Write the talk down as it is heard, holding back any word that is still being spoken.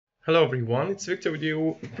Hello everyone, it's Victor with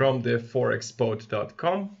you from the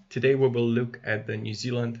forexport.com. Today we will look at the New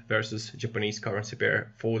Zealand versus Japanese currency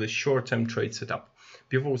pair for the short-term trade setup.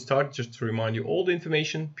 Before we start, just to remind you, all the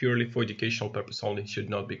information purely for educational purpose only, should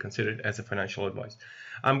not be considered as a financial advice.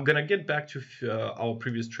 I'm gonna get back to our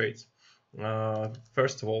previous trades.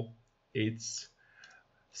 First of all, it's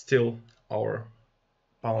still our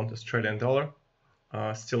pound Australian dollar,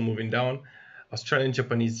 still moving down. Australian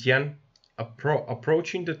Japanese yen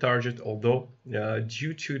approaching the target, although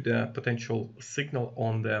due to the potential signal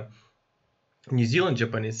on the New Zealand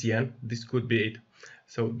Japanese yen, this could be it.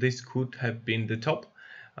 So this could have been the top.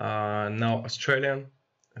 Now Australian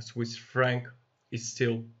Swiss franc is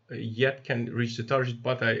still yet can reach the target,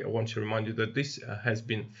 but I want to remind you that this has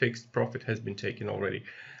been fixed, profit has been taken already.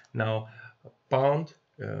 Now pound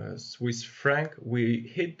Swiss franc, we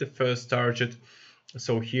hit the first target,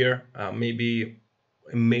 so here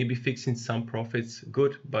maybe fixing some profits,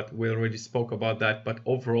 good, but we already spoke about that. But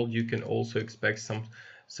overall you can also expect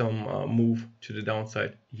some move to the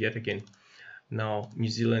downside yet again. Now New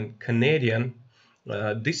Zealand Canadian,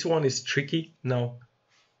 this one is tricky. Now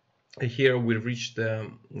here we reached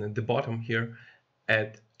the bottom here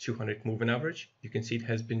at 200 moving average. You can see it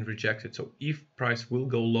has been rejected, so if price will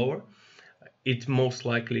go lower, it most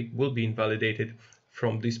likely will be invalidated.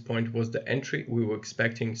 From this point was the entry we were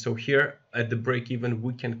expecting. So here at the break even,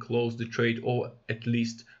 we can close the trade or at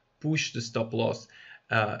least push the stop loss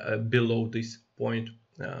below this point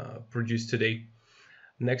produced today.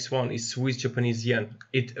 Next one is Swiss Japanese yen.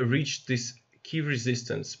 It reached this key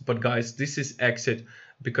resistance, but guys, this is exit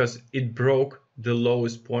because it broke the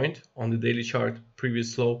lowest point on the daily chart,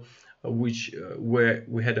 previous low, which where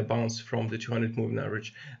we had a bounce from the 200 moving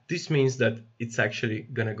average. This means that it's actually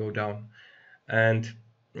gonna go down, and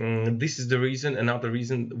this is the reason, another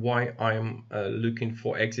reason why I'm looking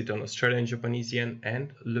for exit on Australian Japanese yen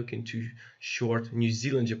and looking to short New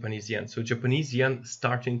Zealand Japanese yen. So Japanese yen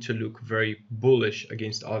starting to look very bullish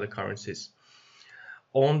against other currencies.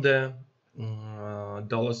 On the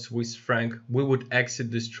dollar Swiss franc, we would exit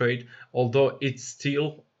this trade, although it's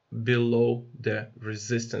still below the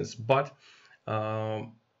resistance, but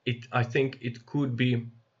I think it could be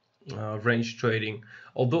range trading,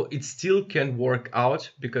 although it still can work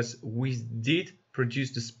out because we did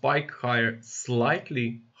produce the spike higher,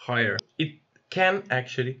 slightly higher. It can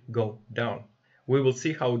actually go down. We will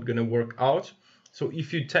see how it's gonna work out. So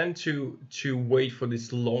if you tend to wait for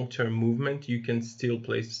this long-term movement, you can still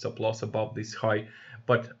place the stop loss above this high,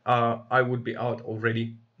 but I would be out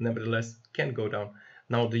already. Nevertheless, can go down.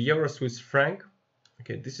 Now the euro Swiss franc,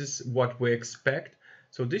 okay, this is what we expect.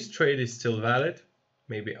 So this trade is still valid.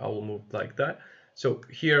 Maybe I will move like that. So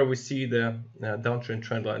here we see the downtrend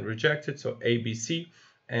trend line rejected, so ABC,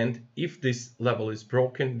 and if this level is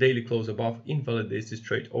broken, daily close above invalidates this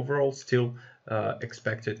trade. Overall, still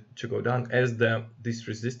expected to go down as this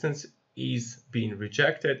resistance is being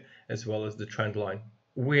rejected, as well as the trend line.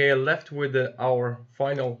 We're left with our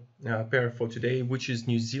final pair for today, which is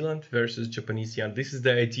New Zealand versus Japanese yen. This is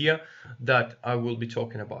the idea that I will be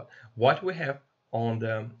talking about. What we have on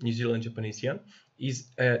the New Zealand Japanese yen is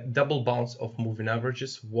a double bounce of moving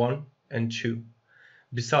averages 1 and 2.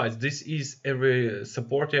 Besides, this is every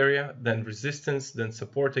support area, then resistance, then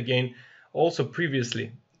support again. Also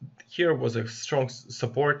previously, here was a strong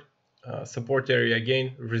support area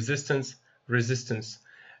again, resistance, resistance.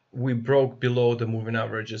 We broke below the moving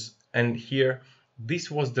averages, and here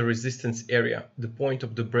this was the resistance area, the point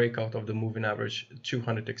of the breakout of the moving average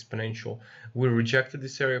 200 exponential. We rejected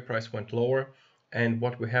this area, price went lower, and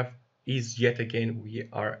what we have is yet again we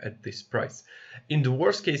are at this price. In the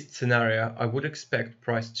worst case scenario, I would expect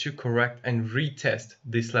price to correct and retest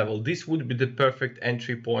this level. This would be the perfect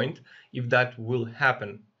entry point if that will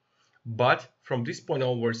happen. But from this point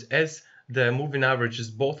onwards, as the moving averages,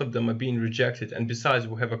 both of them are being rejected, and besides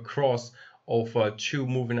we have a cross of two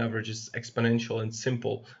moving averages, exponential and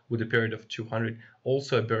simple, with a period of 200,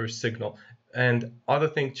 also a bearish signal. And other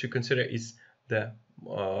thing to consider is the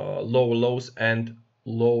lower lows and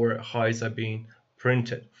lower highs are being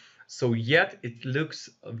printed. So yet it looks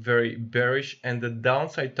very bearish, and the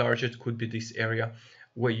downside target could be this area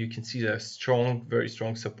where you can see the strong, very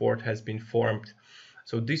strong support has been formed.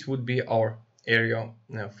 So this would be our area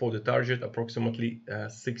for the target, approximately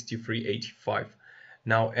 63.85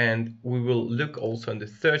 now. And we will look also on the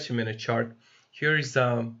 30-minute chart. Here is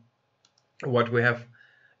what we have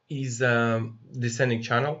is descending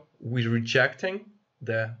channel. We're rejecting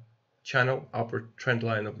the channel, upper trend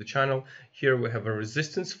line of the channel. Here we have a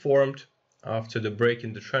resistance formed after the break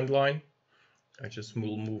in the trend line. I just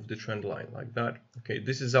will move the trend line like that. Okay,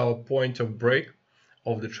 this is our point of break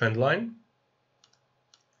of the trend line.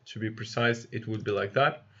 to be precise, it would be like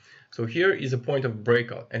that. So here is a point of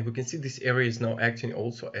breakout, and we can see this area is now acting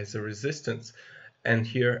also as a resistance, and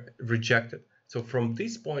here rejected. So from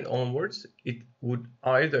this point onwards, it would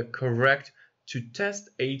either correct to test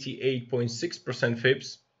 88.6%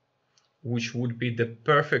 Fips, which would be the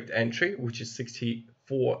perfect entry, which is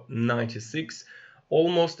 64.96,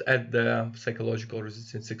 almost at the psychological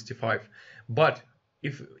resistance 65. But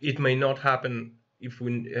if it may not happen if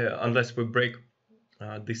we unless we break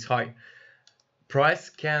this high, price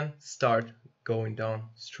can start going down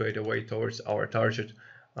straight away towards our target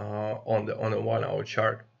on a 1 hour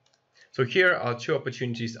chart. So here are two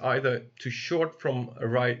opportunities: either to short from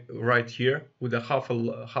right here with a half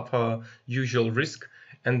a usual risk,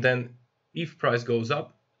 and then if price goes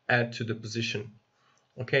up, add to the position,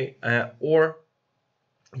 okay, or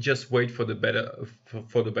just wait for the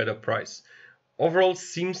better price. Overall,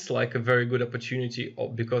 seems like a very good opportunity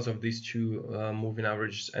because of these two moving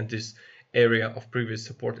averages and this area of previous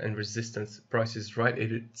support and resistance. Price is right.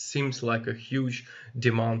 It seems like a huge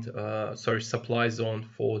demand, supply zone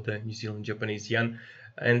for the New Zealand Japanese yen,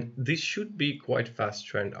 and this should be quite fast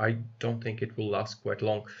trend. I don't think it will last quite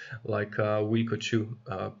long, like a week or two,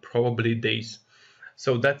 probably days.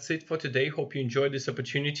 So that's it for today. Hope you enjoyed this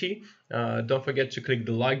opportunity. Don't forget to click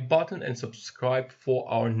the like button and subscribe for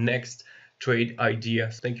our next trade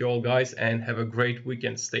ideas. Thank you all, guys, and have a great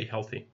weekend. Stay healthy.